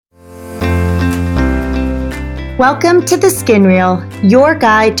Welcome to The Skin Reel, your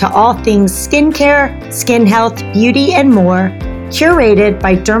guide to all things skincare, skin health, beauty, and more, curated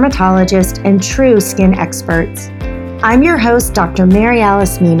by dermatologists and true skin experts. I'm your host, Dr. Mary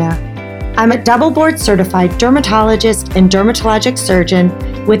Alice Mina. I'm a double board certified dermatologist and dermatologic surgeon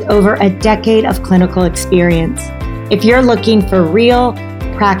with over a decade of clinical experience. If you're looking for real,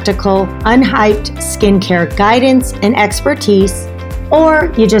 practical, unhyped skincare guidance and expertise,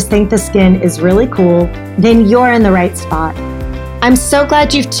 or you just think the skin is really cool, then you're in the right spot. I'm so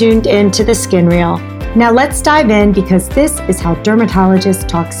glad you've tuned in to The Skin Reel. Now let's dive in because this is how dermatologists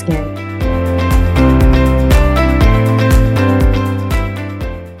talk skin.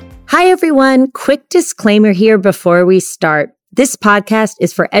 Hi everyone, quick disclaimer here before we start. This podcast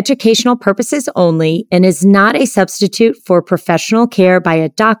is for educational purposes only and is not a substitute for professional care by a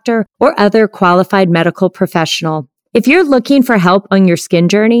doctor or other qualified medical professional. If you're looking for help on your skin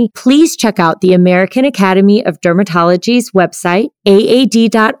journey, please check out the American Academy of Dermatology's website,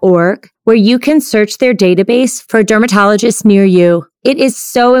 aad.org, where you can search their database for dermatologists near you. It is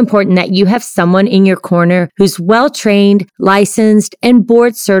so important that you have someone in your corner who's well-trained, licensed, and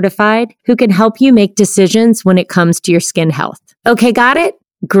board certified who can help you make decisions when it comes to your skin health. Okay, got it?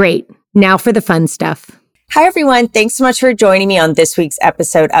 Great. Now for the fun stuff. Hi, everyone. Thanks so much for joining me on this week's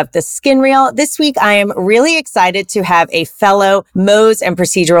episode of The Skin Reel. This week, I am really excited to have a fellow Mohs and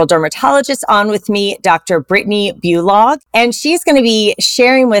procedural dermatologist on with me, Dr. Brittany Buhalog. And she's going to be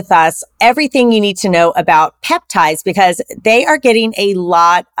sharing with us everything you need to know about peptides because they are getting a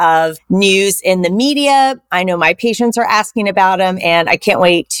lot of news in the media. I know my patients are asking about them, and I can't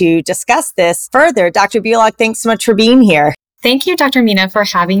wait to discuss this further. Dr. Buhalog, thanks so much for being here. Thank you, Dr. Mina, for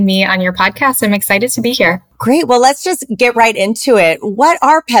having me on your podcast. I'm excited to be here. Great. Well, let's just get right into it. What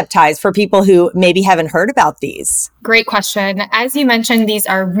are peptides for people who maybe haven't heard about these? Great question. As you mentioned, these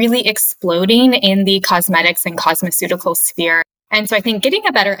are really exploding in the cosmetics and cosmeceutical sphere. And so I think getting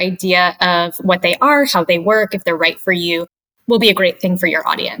a better idea of what they are, how they work, if they're right for you, will be a great thing for your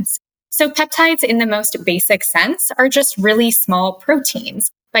audience. So peptides, in the most basic sense, are just really small proteins.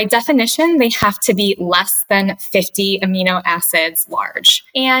 By definition, they have to be less than 50 amino acids large.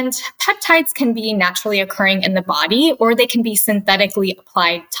 And peptides can be naturally occurring in the body, or they can be synthetically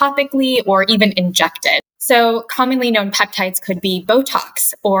applied topically or even injected. So commonly known peptides could be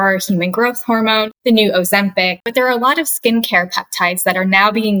Botox or human growth hormone, the new Ozempic, but there are a lot of skincare peptides that are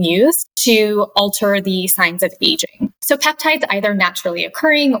now being used to alter the signs of aging. So peptides, either naturally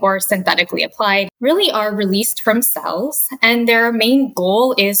occurring or synthetically applied, really are released from cells, and their main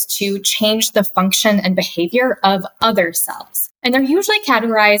goal is to change the function and behavior of other cells. And they're usually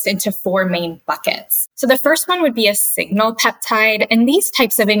categorized into four main buckets. So the first one would be a signal peptide, and these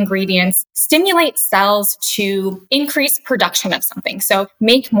types of ingredients stimulate cells to increase production of something. So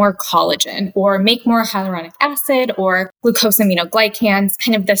make more collagen or make more hyaluronic acid or glucosaminoglycans,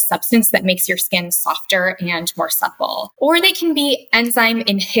 kind of the substance that makes your skin softer and more supple. Or they can be enzyme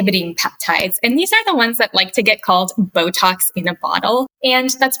inhibiting peptides. And these are the ones that like to get called Botox in a bottle.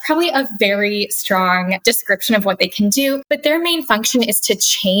 And that's probably a very strong description of what they can do. But their main function is to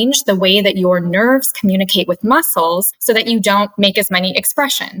change the way that your nerves communicate with muscles so that you don't make as many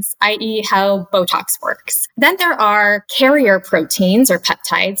expressions, i.e. how Botox works. Then there are carrier proteins or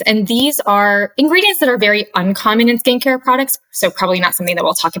peptides, and these are ingredients that are very uncommon in skincare products, so probably not something that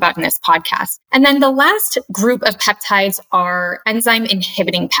we'll talk about in this podcast. And then the last group of peptides are enzyme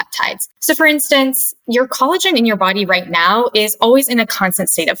inhibiting peptides. So for instance, your collagen in your body right now is always in a constant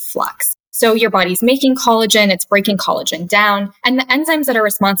state of flux. So your body's making collagen, it's breaking collagen down, and the enzymes that are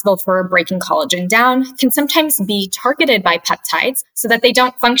responsible for breaking collagen down can sometimes be targeted by peptides so that they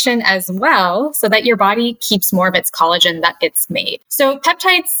don't function as well, so that your body keeps more of its collagen that it's made. So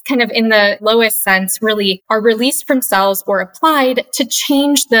peptides, kind of in the lowest sense, really are released from cells or applied to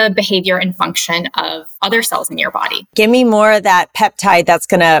change the behavior and function of other cells in your body. Give me more of that peptide that's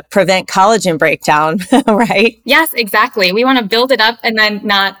going to prevent collagen breakdown, right? Yes, exactly. We want to build it up and then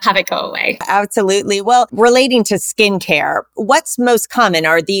not have it go away. Absolutely. Well, relating to skincare, what's most common?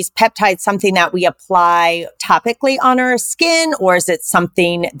 Are these peptides something that we apply topically on our skin, or is it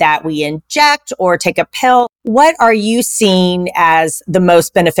something that we inject or take a pill? What are you seeing as the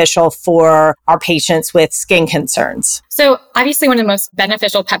most beneficial for our patients with skin concerns? So obviously one of the most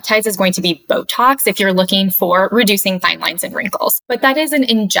beneficial peptides is going to be Botox if you're looking for reducing fine lines and wrinkles. But that is an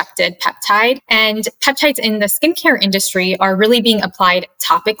injected peptide, and peptides in the skincare industry are really being applied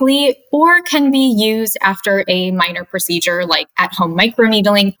topically or can be used after a minor procedure like at-home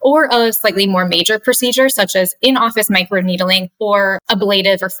microneedling or a slightly more major procedure such as in-office microneedling or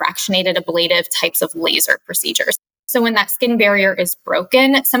ablative or fractionated ablative types of laser procedures. So when that skin barrier is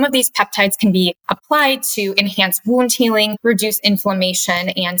broken, some of these peptides can be applied to enhance wound healing, reduce inflammation,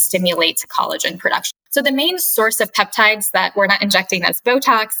 and stimulate collagen production. So the main source of peptides that we're not injecting as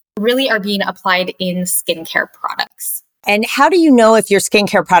Botox really are being applied in skincare products. And how do you know if your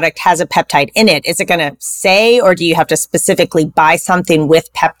skincare product has a peptide in it? Is it going to say, or do you have to specifically buy something with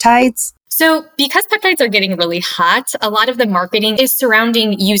peptides? So because peptides are getting really hot, a lot of the marketing is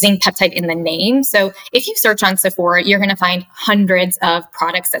surrounding using peptide in the name. So if you search on Sephora, you're going to find hundreds of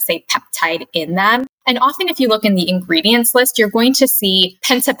products that say peptide in them. And often if you look in the ingredients list, you're going to see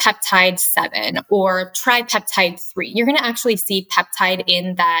pentapeptide 7 or tripeptide 3. You're going to actually see peptide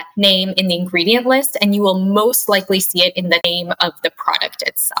in that name in the ingredient list, and you will most likely see it in the name of the product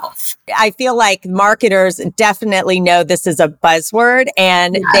itself. I feel like marketers definitely know this is a buzzword,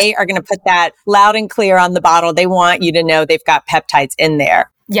 and they are going to put that loud and clear on the bottle. They want you to know they've got peptides in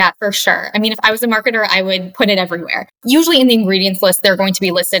there. Yeah, for sure. I mean, if I was a marketer, I would put it everywhere. Usually in the ingredients list, they're going to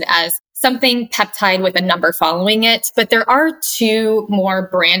be listed as something peptide with a number following it. But there are two more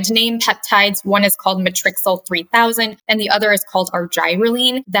brand name peptides. One is called Matrixyl 3000 and the other is called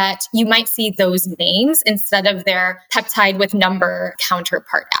argyroline, that you might see those names instead of their peptide with number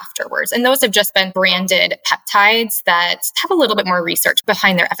counterpart afterwards. And those have just been branded peptides that have a little bit more research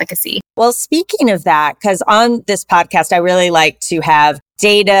behind their efficacy. Well, speaking of that, because on this podcast, I really like to have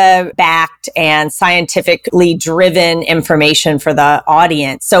data-backed and scientifically driven information for the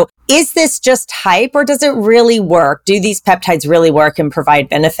audience. So is this just hype, or does it really work? Do these peptides really work and provide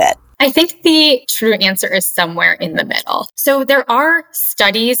benefit? I think the true answer is somewhere in the middle. So there are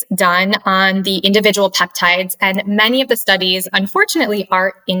studies done on the individual peptides, and many of the studies, unfortunately,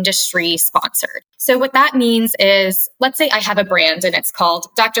 are industry sponsored. So what that means is, let's say I have a brand and it's called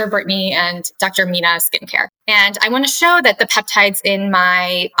Dr. Brittany and Dr. Mina Skincare. And I want to show that the peptides in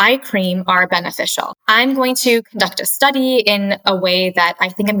my eye cream are beneficial. I'm going to conduct a study in a way that I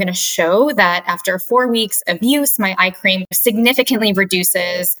think I'm going to show that after 4 weeks of use, my eye cream significantly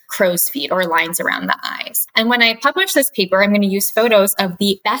reduces crow's feet or lines around the eyes. And when I publish this paper, I'm going to use photos of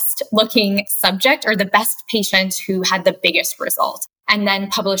the best looking subject or the best patient who had the biggest result, and then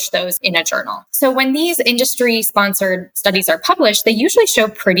publish those in a journal. So when these industry-sponsored studies are published, they usually show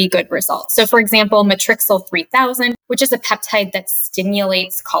pretty good results. So for example, Matrixyl 3000, which is a peptide that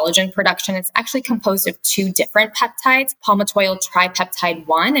stimulates collagen production. It's actually composed of two different peptides, palmitoyl tripeptide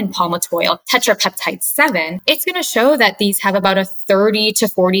 1 and palmitoyl tetrapeptide 7. It's going to show that these have about a 30 to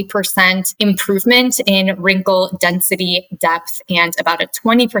 40% improvement in wrinkle density, depth, and about a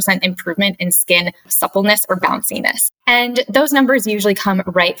 20% improvement in skin suppleness or bounciness. And those numbers usually come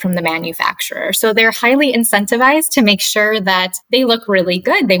right from the manufacturer. So they're highly incentivized to make sure that they look really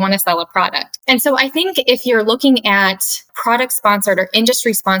good. They want to sell a product. And so I think if you're looking at product sponsored or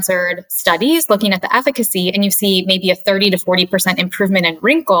industry sponsored studies looking at the efficacy and you see maybe a 30 to 40% improvement in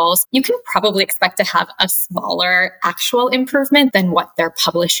wrinkles, you can probably expect to have a smaller actual improvement than what they're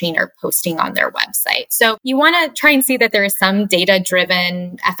publishing or posting on their website. So you want to try and see that there is some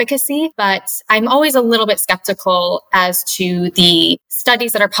data-driven efficacy, but I'm always a little bit skeptical as to the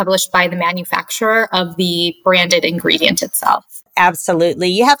studies that are published by the manufacturer of the branded ingredient itself. Absolutely.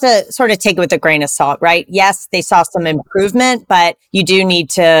 You have to sort of take it with a grain of salt, right? Yes, they saw some improvement, but you do need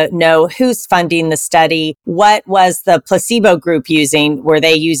to know who's funding the study. What was the placebo group using? Were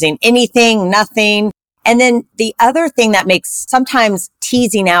they using anything, nothing? And then the other thing that makes sometimes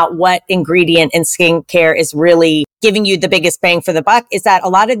teasing out what ingredient in skincare is really giving you the biggest bang for the buck is that a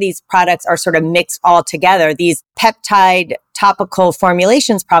lot of these products are sort of mixed all together. These peptide topical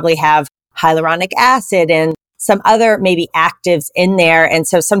formulations probably have hyaluronic acid and some other maybe actives in there. And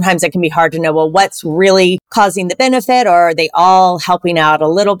so sometimes it can be hard to know, well, what's really causing the benefit, or are they all helping out a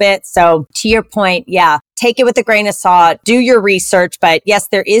little bit? So to your point, yeah, take it with a grain of salt, do your research. But yes,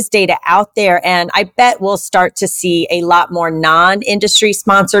 there is data out there. And I bet we'll start to see a lot more non-industry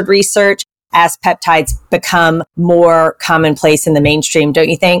sponsored research as peptides become more commonplace in the mainstream, don't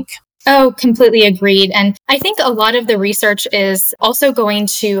you think? Oh, completely agreed. And I think a lot of the research is also going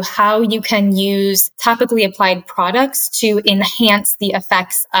to how you can use topically applied products to enhance the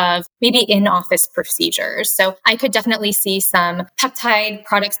effects of maybe in-office procedures. So I could definitely see some peptide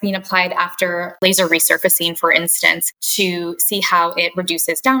products being applied after laser resurfacing, for instance, to see how it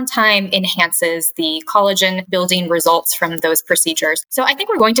reduces downtime, enhances the collagen building results from those procedures. So I think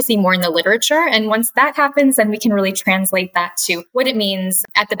we're going to see more in the literature. And once that happens, then we can really translate that to what it means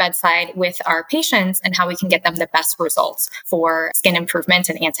at the bedside with our patients and how we can get them the best results for skin improvement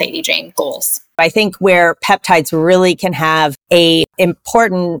and anti-aging goals. I think where peptides really can have a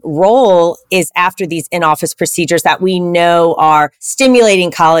important role is after these in-office procedures that we know are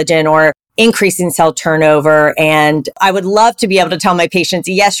stimulating collagen or increasing cell turnover. And I would love to be able to tell my patients,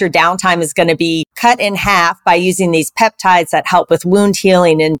 yes, your downtime is going to be cut in half by using these peptides that help with wound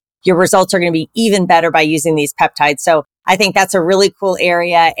healing, and your results are going to be even better by using these peptides. So I think that's a really cool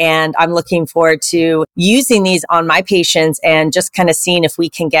area. And I'm looking forward to using these on my patients and just kind of seeing if we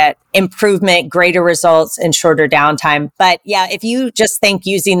can get improvement, greater results, and shorter downtime. But yeah, if you just think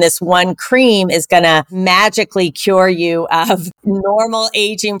using this one cream is going to magically cure you of normal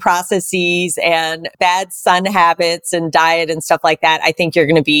aging processes and bad sun habits and diet and stuff like that, I think you're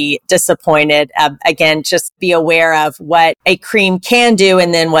going to be disappointed. Again, just be aware of what a cream can do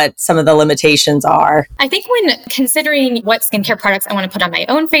and then what some of the limitations are. I think when considering what skincare products I want to put on my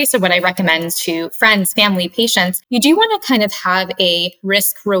own face or what I recommend to friends, family, patients, you do want to kind of have a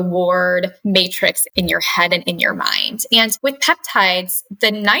risk-reward matrix in your head and in your mind. And with peptides,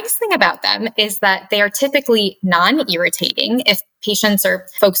 the nice thing about them is that they are typically non-irritating. If patients or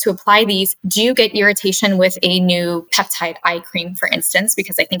folks who apply these do get irritation with a new peptide eye cream, for instance,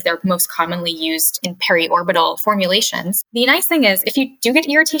 because I think they're most commonly used in periorbital formulations. The nice thing is if you do get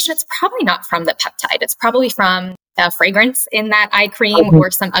irritation, it's probably not from the peptide. It's probably from a fragrance in that eye cream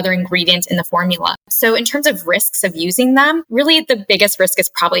or some other ingredient in the formula. So in terms of risks of using them, really the biggest risk is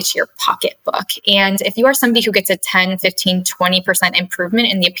probably to your pocketbook. And if you are somebody who gets a 10, 15, 20% improvement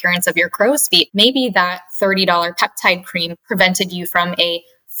in the appearance of your crow's feet, maybe that $30 peptide cream prevented you from a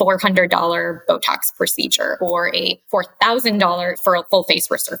 $400 Botox procedure or a $4,000 for a full face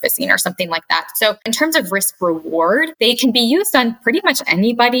resurfacing or something like that. So in terms of risk reward, they can be used on pretty much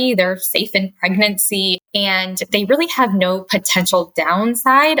anybody. They're safe in pregnancy and they really have no potential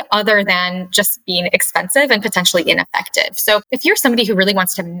downside other than just being expensive and potentially ineffective. So if you're somebody who really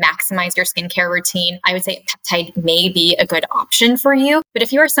wants to maximize your skincare routine, I would say a peptide may be a good option for you. But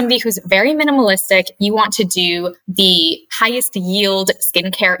if you are somebody who's very minimalistic, you want to do the highest yield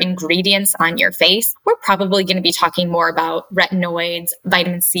skincare ingredients on your face, we're probably going to be talking more about retinoids,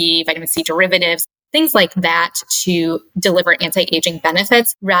 vitamin C derivatives, things like that to deliver anti-aging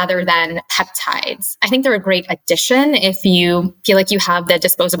benefits rather than peptides. I think they're a great addition if you feel like you have the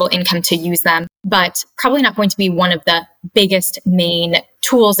disposable income to use them, but probably not going to be one of the biggest main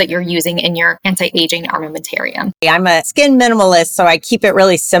tools that you're using in your anti-aging armamentarium. I'm a skin minimalist, so I keep it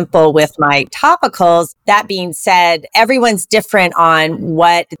really simple with my topicals. That being said, everyone's different on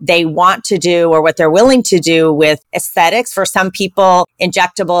what they want to do or what they're willing to do with aesthetics. For some people,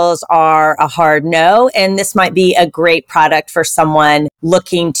 injectables are a hard no, and this might be a great product for someone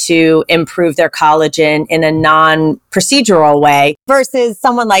looking to improve their collagen in a non-procedural way versus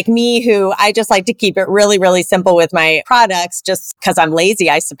someone like me who I just like to keep it really, really simple with my products just because I'm lazy,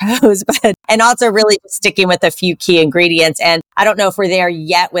 I suppose, and also really sticking with a few key ingredients. And I don't know if we're there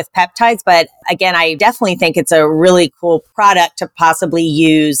yet with peptides, but again, I definitely think it's a really cool product to possibly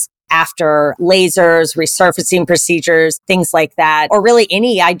use after lasers, resurfacing procedures, things like that, or really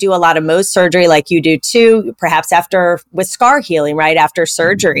I do a lot of Mohs surgery like you do too, perhaps with scar healing, right after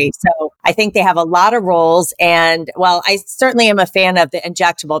surgery. So I think they have a lot of roles. And well, I certainly am a fan of the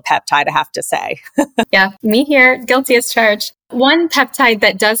injectable peptide, I have to say. Yeah, me here, guilty as charged. One peptide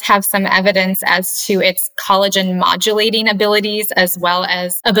that does have some evidence as to its collagen modulating abilities as well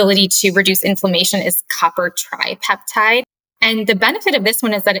as ability to reduce inflammation is copper tripeptide. And the benefit of this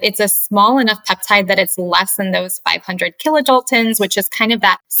one is that it's a small enough peptide that it's less than those 500 kilodaltons, which is kind of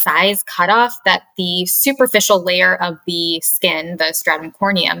that size cutoff that the superficial layer of the skin, the stratum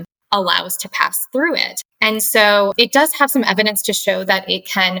corneum, allows to pass through it. And so it does have some evidence to show that it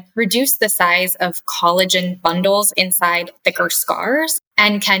can reduce the size of collagen bundles inside thicker scars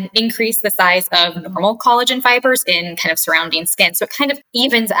and can increase the size of normal collagen fibers in kind of surrounding skin. So it kind of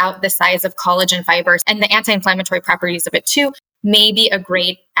evens out the size of collagen fibers, and the anti-inflammatory properties of it too may be a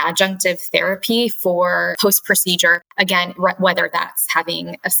great adjunctive therapy for post-procedure. Again, whether that's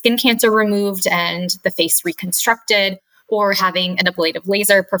having a skin cancer removed and the face reconstructed, or having an ablative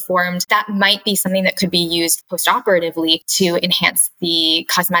laser performed, that might be something that could be used postoperatively to enhance the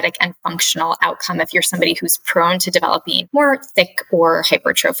cosmetic and functional outcome if you're somebody who's prone to developing more thick or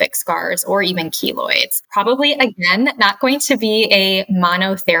hypertrophic scars or even keloids. Probably, again, not going to be a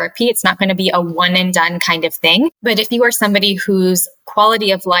monotherapy. It's not going to be a one and done kind of thing. But if you are somebody whose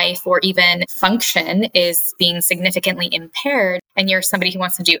quality of life or even function is being significantly impaired, and you're somebody who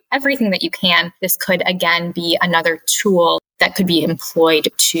wants to do everything that you can, this could again be another tool that could be employed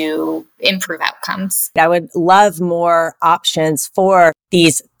to improve outcomes. I would love more options for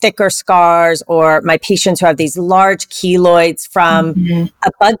these thicker scars or my patients who have these large keloids from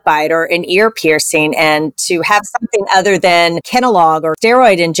a bug bite or an ear piercing, and to have something other than Kenalog or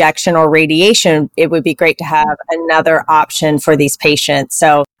steroid injection or radiation. It would be great to have another option for these patients.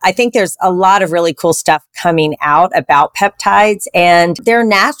 So I think there's a lot of really cool stuff coming out about peptides, and they're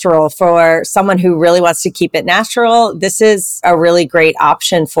natural for someone who really wants to keep it natural. This is a really great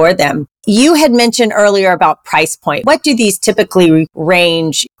option for them. You had mentioned earlier about price point. What do these typically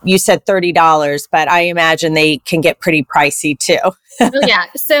range? You said $30, but I imagine they can get pretty pricey too. Oh, yeah.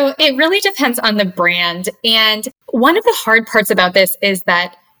 So it really depends on the brand. And one of the hard parts about this is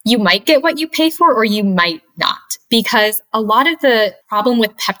that you might get what you pay for or you might not, because a lot of the problem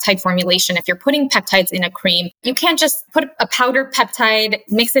with peptide formulation, if you're putting peptides in a cream, you can't just put a powdered peptide,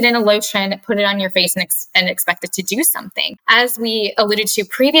 mix it in a lotion, put it on your face and expect it to do something. As we alluded to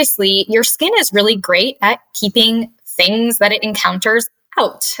previously, your skin is really great at keeping things that it encounters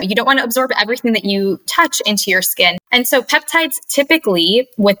out. You don't want to absorb everything that you touch into your skin. And so peptides typically,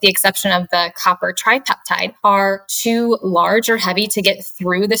 with the exception of the copper tripeptide, are too large or heavy to get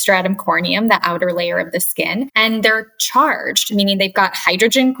through the stratum corneum, the outer layer of the skin. And they're charged, meaning they've got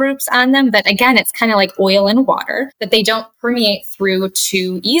hydrogen groups on them. But again, it's kind of like oil and water, that they don't permeate through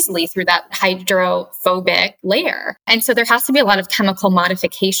too easily through that hydrophobic layer. And so there has to be a lot of chemical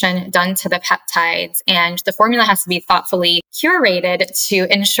modification done to the peptides. And the formula has to be thoughtfully curated to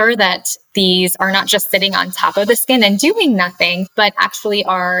ensure that these are not just sitting on top of the skin and doing nothing, but actually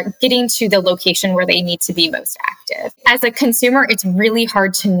are getting to the location where they need to be most active. As a consumer, it's really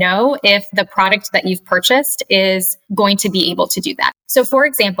hard to know if the product that you've purchased is going to be able to do that. So for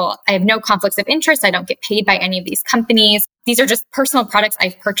example, I have no conflicts of interest. I don't get paid by any of these companies. These are just personal products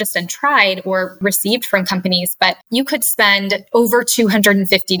I've purchased and tried or received from companies, but you could spend over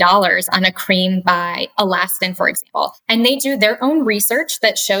 $250 on a cream by Alastin, for example. And they do their own research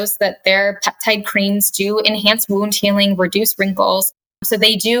that shows that their peptide creams do enhance wound healing, reduce wrinkles. So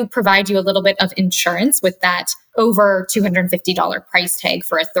they do provide you a little bit of insurance with that over $250 price tag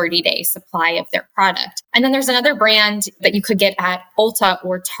for a 30-day supply of their product. And then there's another brand that you could get at Ulta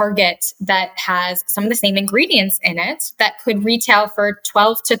or Target that has some of the same ingredients in it that could retail for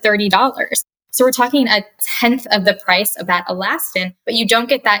 $12 to $30. So we're talking a tenth of the price of that Alastin, but you don't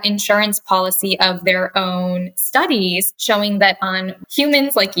get that insurance policy of their own studies showing that on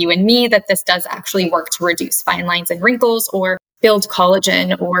humans like you and me, that this does actually work to reduce fine lines and wrinkles or build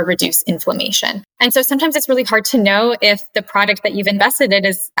collagen or reduce inflammation. And so sometimes it's really hard to know if the product that you've invested in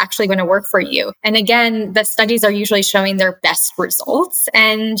is actually going to work for you. And again, the studies are usually showing their best results,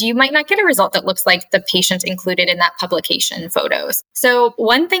 and you might not get a result that looks like the patient included in that publication photos. So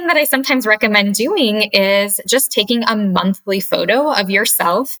one thing that I sometimes recommend doing is just taking a monthly photo of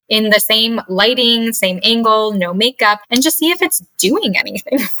yourself in the same lighting, same angle, no makeup, and just see if it's doing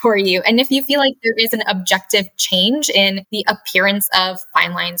anything for you. And if you feel like there is an objective change in the appearance of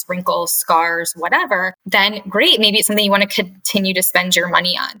fine lines, wrinkles, scars, whatever, then great. Maybe it's something you want to continue to spend your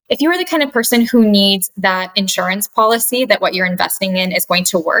money on. If you are the kind of person who needs that insurance policy that what you're investing in is going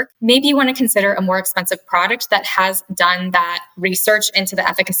to work, maybe you want to consider a more expensive product that has done that research into the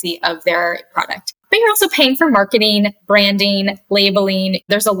efficacy of their product. But you're also paying for marketing, branding, labeling.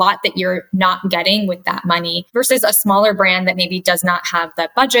 There's a lot that you're not getting with that money versus a smaller brand that maybe does not have the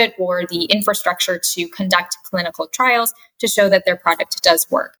budget or the infrastructure to conduct clinical trials to show that their product does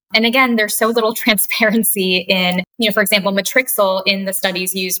work. And again, there's so little transparency in, for example, Matrixyl in the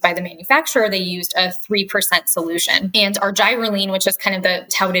studies used by the manufacturer, they used a 3% solution. And argyroline, which is kind of the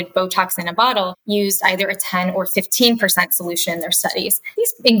touted Botox in a bottle, used either a 10 or 15% solution in their studies.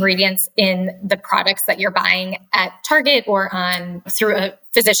 These ingredients in the products that you're buying at Target or through a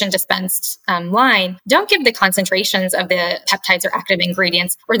physician dispensed line don't give the concentrations of the peptides or active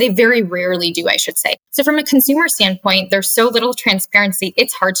ingredients, or they very rarely do, I should say. So from a consumer standpoint, there's so little transparency,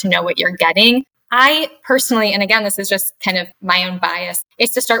 it's hard to know what you're getting. I personally, and again, this is just kind of my own bias,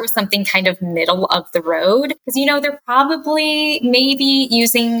 is to start with something kind of middle of the road because, they're probably maybe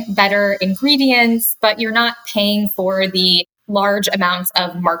using better ingredients, but you're not paying for the large amounts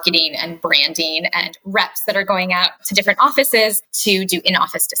of marketing and branding and reps that are going out to different offices to do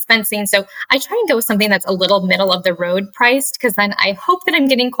in-office dispensing. So I try and go with something that's a little middle of the road priced, because then I hope that I'm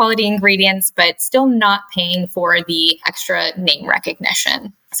getting quality ingredients, but still not paying for the extra name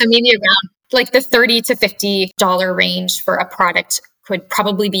recognition. So maybe around like the $30 to $50 range for a product could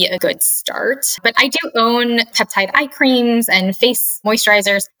probably be a good start. But I do own peptide eye creams and face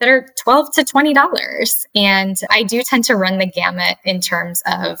moisturizers that are $12 to $20. And I do tend to run the gamut in terms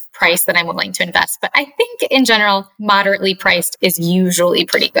of price that I'm willing to invest. But I think in general, moderately priced is usually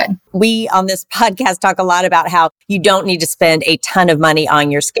pretty good. We on this podcast talk a lot about how you don't need to spend a ton of money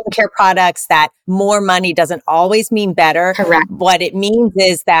on your skincare products, that more money doesn't always mean better. Correct. What it means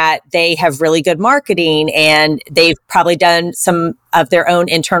is that they have really good marketing and they've probably done some of their own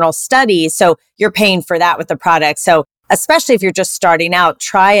internal studies. So you're paying for that with the product. So especially if you're just starting out,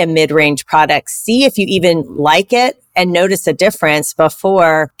 try a mid-range product. See if you even like it and notice a difference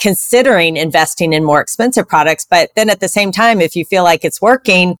before considering investing in more expensive products. But then at the same time, if you feel like it's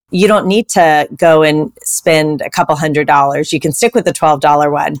working, you don't need to go and spend a couple $100. You can stick with the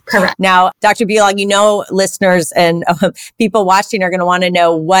 $12 one. Correct. Now, Dr. Buhalog, listeners and people watching are going to want to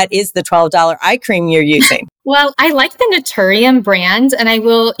know, what is the $12 eye cream you're using? Well, I like the Naturium brand, and I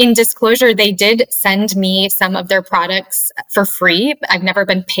will, in disclosure, they did send me some of their products for free. I've never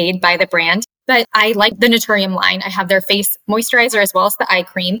been paid by the brand, but I like the Naturium line. I have their face moisturizer as well as the eye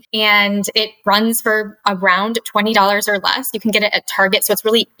cream, and it runs for around $20 or less. You can get it at Target, so it's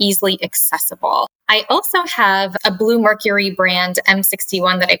really easily accessible. I also have a Blue Mercury brand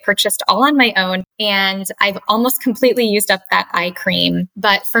M61 that I purchased all on my own, and I've almost completely used up that eye cream.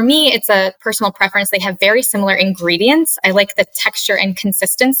 But for me, it's a personal preference. They have very similar ingredients. I like the texture and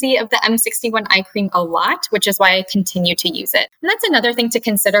consistency of the M61 eye cream a lot, which is why I continue to use it. And that's another thing to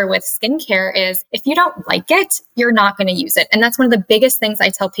consider with skincare is if you don't like it, you're not going to use it. And that's one of the biggest things I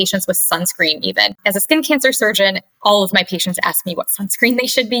tell patients with sunscreen even. As a skin cancer surgeon, all of my patients ask me what sunscreen they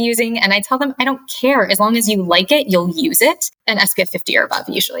should be using. And I tell them, I don't care. As long as you like it, you'll use it. And SPF 50 or above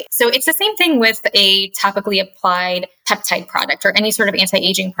usually. So it's the same thing with a topically applied peptide product or any sort of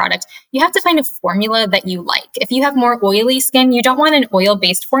anti-aging product. You have to find a formula that you like. If you have more oily skin, you don't want an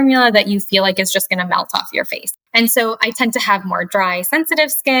oil-based formula that you feel like is just going to melt off your face. And so I tend to have more dry,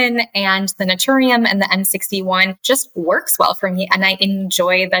 sensitive skin, and the Naturium and the M61 just works well for me. And I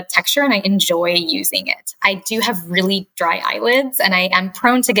enjoy the texture and I enjoy using it. I do have really dry eyelids and I am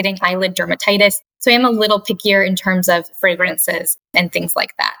prone to getting eyelid dermatitis. So I am a little pickier in terms of fragrances and things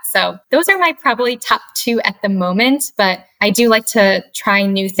like that. So those are my probably top two at the moment, but I do like to try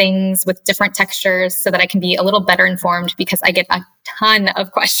new things with different textures so that I can be a little better informed because I get a ton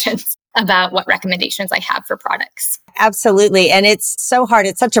of questions about what recommendations I have for products. Absolutely. And it's so hard.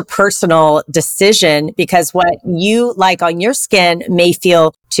 It's such a personal decision because what you like on your skin may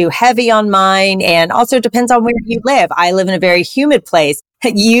feel too heavy on mine, and also depends on where you live. I live in a very humid place.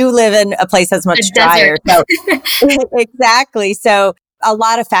 You live in a place that's much drier. So exactly. So a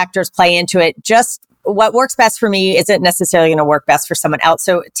lot of factors play into it. Just what works best for me isn't necessarily going to work best for someone else.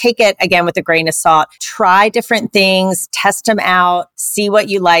 So take it again with a grain of salt. Try different things, test them out, see what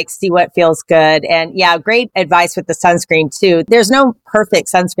you like, see what feels good. And yeah, great advice with the sunscreen too. There's no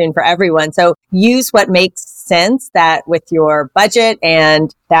perfect sunscreen for everyone. So use what makes sense that with your budget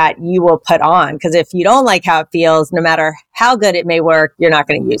and that you will put on. Because if you don't like how it feels, no matter how good it may work, you're not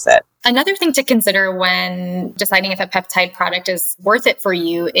going to use it. Another thing to consider when deciding if a peptide product is worth it for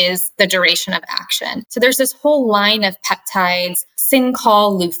you is the duration of action. So there's this whole line of peptides,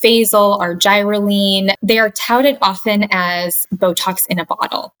 Syncal, Lufazil, Argireline. They are touted often as Botox in a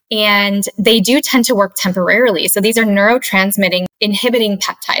bottle. And they do tend to work temporarily. So these are neurotransmitting, inhibiting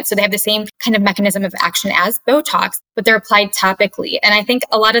peptides. So they have the same kind of mechanism of action as Botox, but they're applied topically. And I think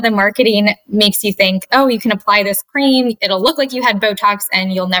a lot of the marketing makes you think, oh, you can apply this cream, it'll look like you had Botox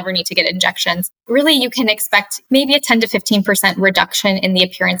and you'll never need to get injections. Really, you can expect maybe a 10 to 15% reduction in the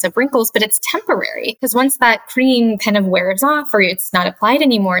appearance of wrinkles, but it's temporary because once that cream kind of wears off or it's not applied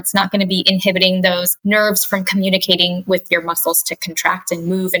anymore, it's not going to be inhibiting those nerves from communicating with your muscles to contract and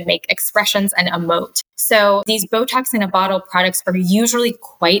move and make expressions and emote. So these Botox in a bottle products are usually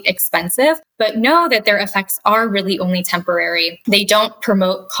quite expensive, but know that their effects are really only temporary. They don't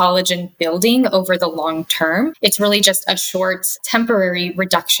promote collagen building over the long term. It's really just a short temporary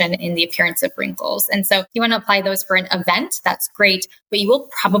reduction in the appearance of wrinkles. And so if you want to apply those for an event, that's great, but you will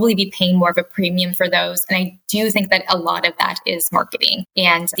probably be paying more of a premium for those. And I do think that a lot of that is marketing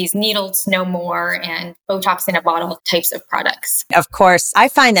and these needles no more and Botox in a bottle types of products. Of course, I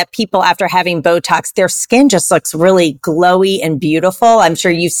find that people after having Botox, their skin just looks really glowy and beautiful. I'm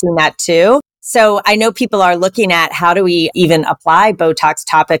sure you've seen that too. So I know people are looking at how do we even apply Botox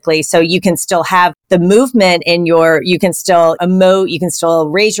topically so you can still have the movement in you can still emote, you can still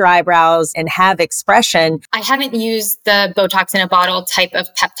raise your eyebrows and have expression. I haven't used the Botox in a bottle type of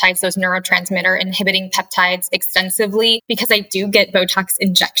peptides, those neurotransmitter inhibiting peptides extensively because I do get Botox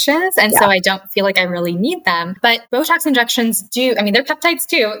injections. And so I don't feel like I really need them. But Botox injections they're peptides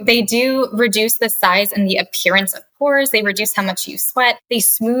too. They do reduce the size and the appearance of pores. They reduce how much you sweat. They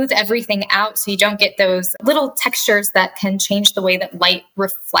smooth everything out so you don't get those little textures that can change the way that light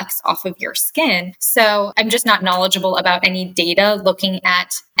reflects off of your skin. So I'm just not knowledgeable about any data looking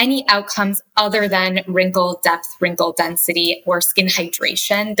at any outcomes other than wrinkle depth, wrinkle density, or skin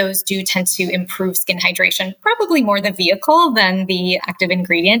hydration. Those do tend to improve skin hydration, probably more the vehicle than the active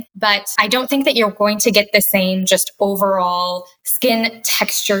ingredient. But I don't think that you're going to get the same just overall skin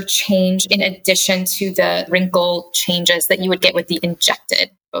texture change in addition to the wrinkle changes that you would get with the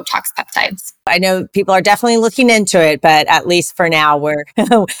injected Botox peptides. I know people are definitely looking into it, but at least for now,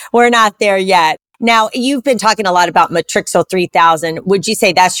 we're not there yet. Now, you've been talking a lot about Matrixyl 3000. Would you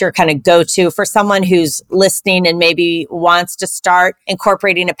say that's your kind of go-to for someone who's listening and maybe wants to start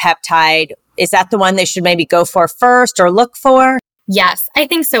incorporating a peptide? Is that the one they should maybe go for first or look for? Yes, I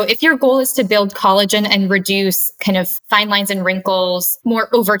think so. If your goal is to build collagen and reduce kind of fine lines and wrinkles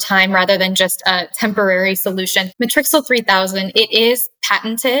more over time rather than just a temporary solution, Matrixyl 3000, it is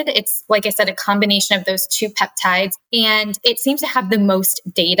patented. It's, like I said, a combination of those two peptides, and it seems to have the most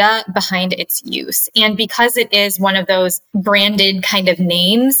data behind its use. And because it is one of those branded kind of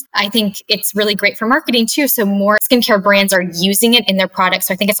names, I think it's really great for marketing too. So more skincare brands are using it in their products.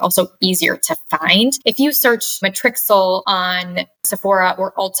 So I think it's also easier to find. If you search Matrixyl on Sephora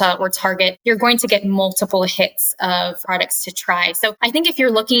or Ulta or Target, you're going to get multiple hits of products to try. So I think if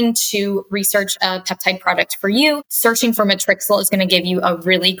you're looking to research a peptide product for you, searching for Matrixyl is going to give you a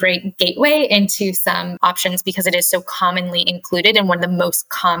really great gateway into some options because it is so commonly included in one of the most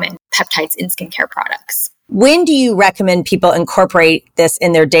common peptides in skincare products. When do you recommend people incorporate this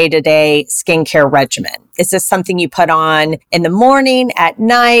in their day-to-day skincare regimen? Is this something you put on in the morning, at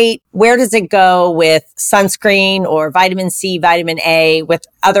night? Where does it go with sunscreen or vitamin C, vitamin A, with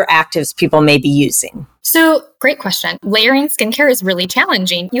other actives people may be using? So, great question. Layering skincare is really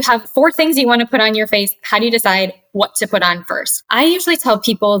challenging. You have 4 things you want to put on your face. How do you decide what to put on first? I usually tell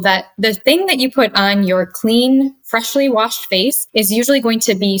people that the thing that you put on your clean, freshly washed face is usually going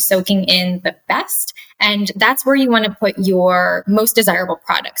to be soaking in the best. And that's where you want to put your most desirable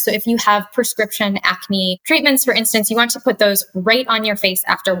products. So if you have prescription acne treatments, for instance, you want to put those right on your face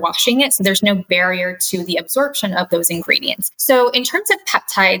after washing it. So there's no barrier to the absorption of those ingredients. So in terms of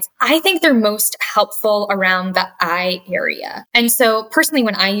peptides, I think they're most helpful around the eye area. And so personally,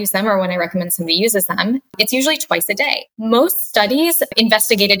 when I use them or when I recommend somebody uses them, it's usually twice a day. Most studies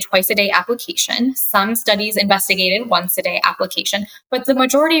investigated twice a day application. Some studies investigated once a day application, but the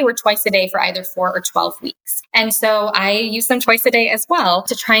majority were twice a day for either 4 or 12 weeks. And so I use them twice a day as well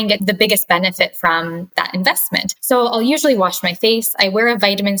to try and get the biggest benefit from that investment. So I'll usually wash my face. I wear a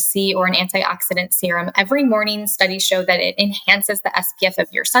vitamin C or an antioxidant serum every morning. Studies show that it enhances the SPF of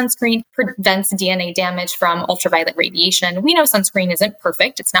your sunscreen, prevents DNA damage from ultraviolet radiation. We know sunscreen isn't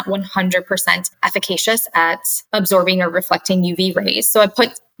perfect. It's not 100% efficacious at absorbing or reflecting UV rays. So I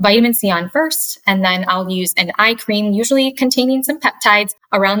put vitamin C on first, and then I'll use an eye cream, usually containing some peptides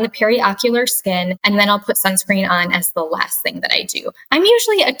around the periocular skin, and then I'll put sunscreen on as the last thing that I do. I'm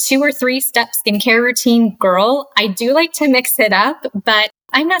usually a 2 or 3 step skincare routine girl. I do like to mix it up, but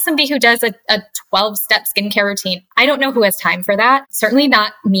I'm not somebody who does a 12-step skincare routine. I don't know who has time for that. Certainly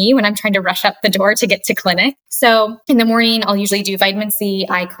not me when I'm trying to rush up the door to get to clinic. So in the morning, I'll usually do vitamin C,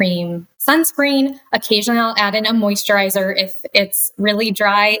 eye cream, sunscreen. Occasionally, I'll add in a moisturizer if it's really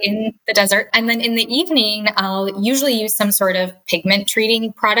dry in the desert. And then in the evening, I'll usually use some sort of pigment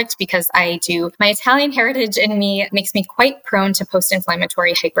treating product because my Italian heritage in me makes me quite prone to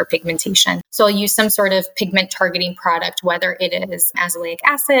post-inflammatory hyperpigmentation. So I'll use some sort of pigment targeting product, whether it is azelaic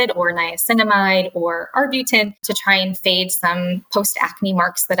acid or niacinamide or arbutin, to try and fade some post-acne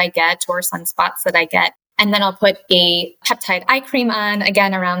marks that I get or sunspots that I get. And then I'll put a peptide eye cream on,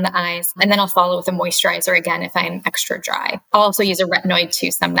 again, around the eyes. And then I'll follow with a moisturizer again if I'm extra dry. I'll also use a retinoid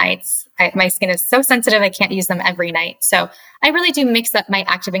too some nights. My skin is so sensitive, I can't use them every night. So I really do mix up my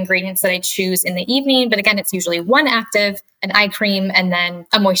active ingredients that I choose in the evening. But again, it's usually one active, an eye cream, and then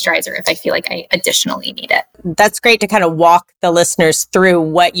a moisturizer if I feel like I additionally need it. That's great to kind of walk the listeners through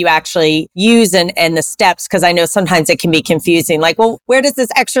what you actually use and the steps, because I know sometimes it can be confusing. Like, well, where does this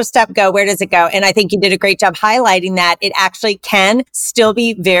extra step go? Where does it go? And I think you did a great job highlighting that it actually can still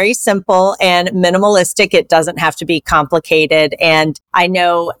be very simple and minimalistic. It doesn't have to be complicated. And I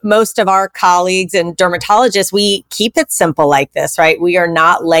know most of our colleagues and dermatologists, we keep it simple like this, right? We are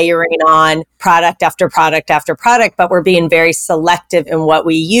not layering on product after product after product, but we're being very selective in what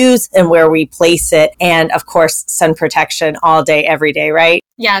we use and where we place it. And of course, sun protection all day, every day, right?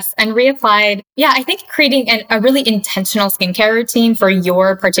 Yes. And reapplied. Yeah, I think creating a really intentional skincare routine for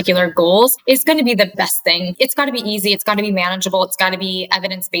your particular goals is going to be the best thing. It's got to be easy. It's got to be manageable. It's got to be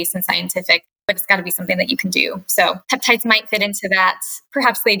evidence-based and scientific, but it's got to be something that you can do. So peptides might fit into that.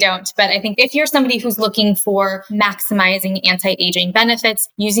 Perhaps they don't. But I think if you're somebody who's looking for maximizing anti-aging benefits,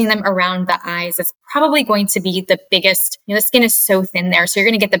 using them around the eyes is probably going to be the biggest. The skin is so thin there. So you're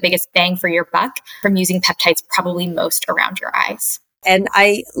going to get the biggest bang for your buck from using peptides probably most around your eyes. And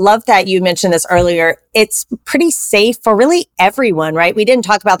I love that you mentioned this earlier. It's pretty safe for really everyone, right? We didn't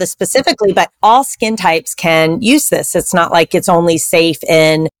talk about this specifically, but all skin types can use this. It's not like it's only safe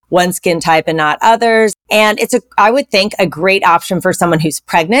in one skin type and not others. And it's I would think a great option for someone who's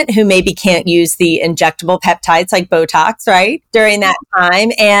pregnant, who maybe can't use the injectable peptides like Botox, right? During that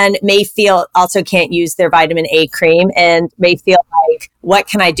time, and also can't use their vitamin A cream and may feel like, what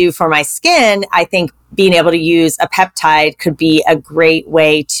can I do for my skin? I think being able to use a peptide could be a great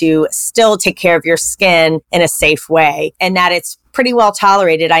way to still take care of your skin in a safe way, and that it's pretty well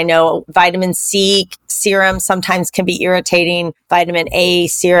tolerated. I know vitamin C serums sometimes can be irritating. Vitamin A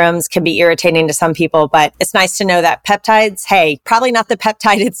serums can be irritating to some people, but it's nice to know that peptides, hey, probably not the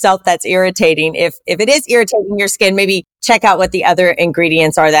peptide itself that's irritating. If it is irritating your skin, maybe check out what the other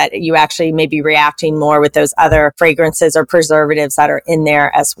ingredients are that you actually may be reacting more with those other fragrances or preservatives that are in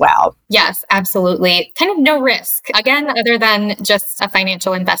there as well. Yes, absolutely. Kind of no risk. Again, other than just a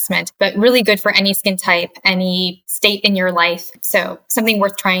financial investment, but really good for any skin type, any state in your life. So something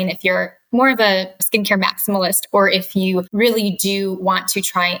worth trying if you're more of a skincare maximalist, or if you really do want to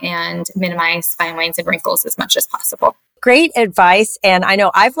try and minimize fine lines and wrinkles as much as possible. Great advice. And I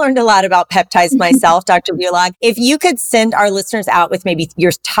know I've learned a lot about peptides myself, Dr. Buhalog. If you could send our listeners out with maybe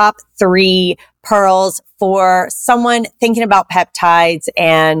your top 3 pearls for someone thinking about peptides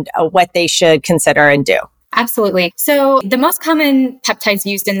and what they should consider and do. Absolutely. So the most common peptides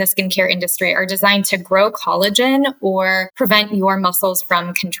used in the skincare industry are designed to grow collagen or prevent your muscles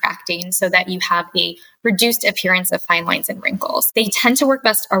from contracting so that you have a reduced appearance of fine lines and wrinkles. They tend to work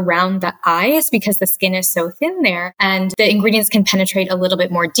best around the eyes because the skin is so thin there, and the ingredients can penetrate a little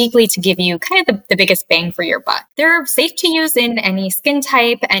bit more deeply to give you kind of the biggest bang for your buck. They're safe to use in any skin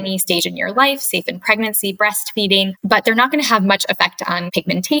type, any stage in your life, safe in pregnancy, breastfeeding, but they're not going to have much effect on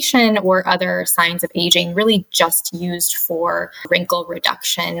pigmentation or other signs of aging, really just used for wrinkle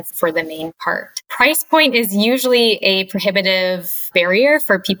reduction for the main part. Price point is usually a prohibitive barrier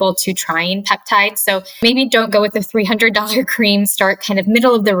for people to trying peptides. So maybe don't go with the $300 cream. Start kind of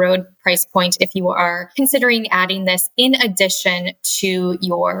middle of the road price point if you are considering adding this in addition to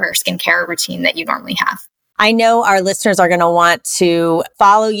your skincare routine that you normally have. I know our listeners are going to want to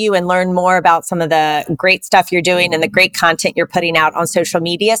follow you and learn more about some of the great stuff you're doing and the great content you're putting out on social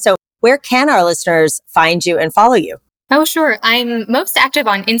media. So where can our listeners find you and follow you? Oh, sure. I'm most active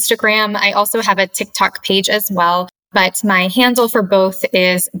on Instagram. I also have a TikTok page as well. But my handle for both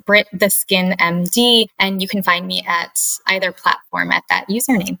is Britt the Skin MD, and you can find me at either platform at that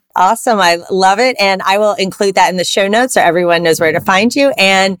username. Awesome. I love it. And I will include that in the show notes so everyone knows where to find you.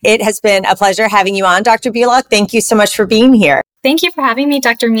 And it has been a pleasure having you on, Dr. Buhalog. Thank you so much for being here. Thank you for having me,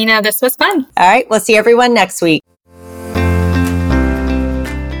 Dr. Mina. This was fun. All right. We'll see everyone next week.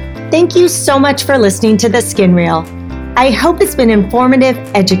 Thank you so much for listening to The Skin Reel. I hope it's been informative,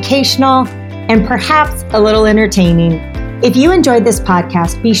 educational, and perhaps a little entertaining. If you enjoyed this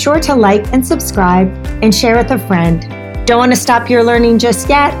podcast, be sure to like and subscribe and share with a friend. Don't want to stop your learning just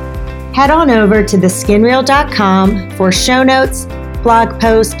yet? Head on over to theskinreel.com for show notes, blog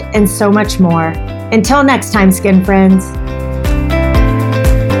posts, and so much more. Until next time, skin friends.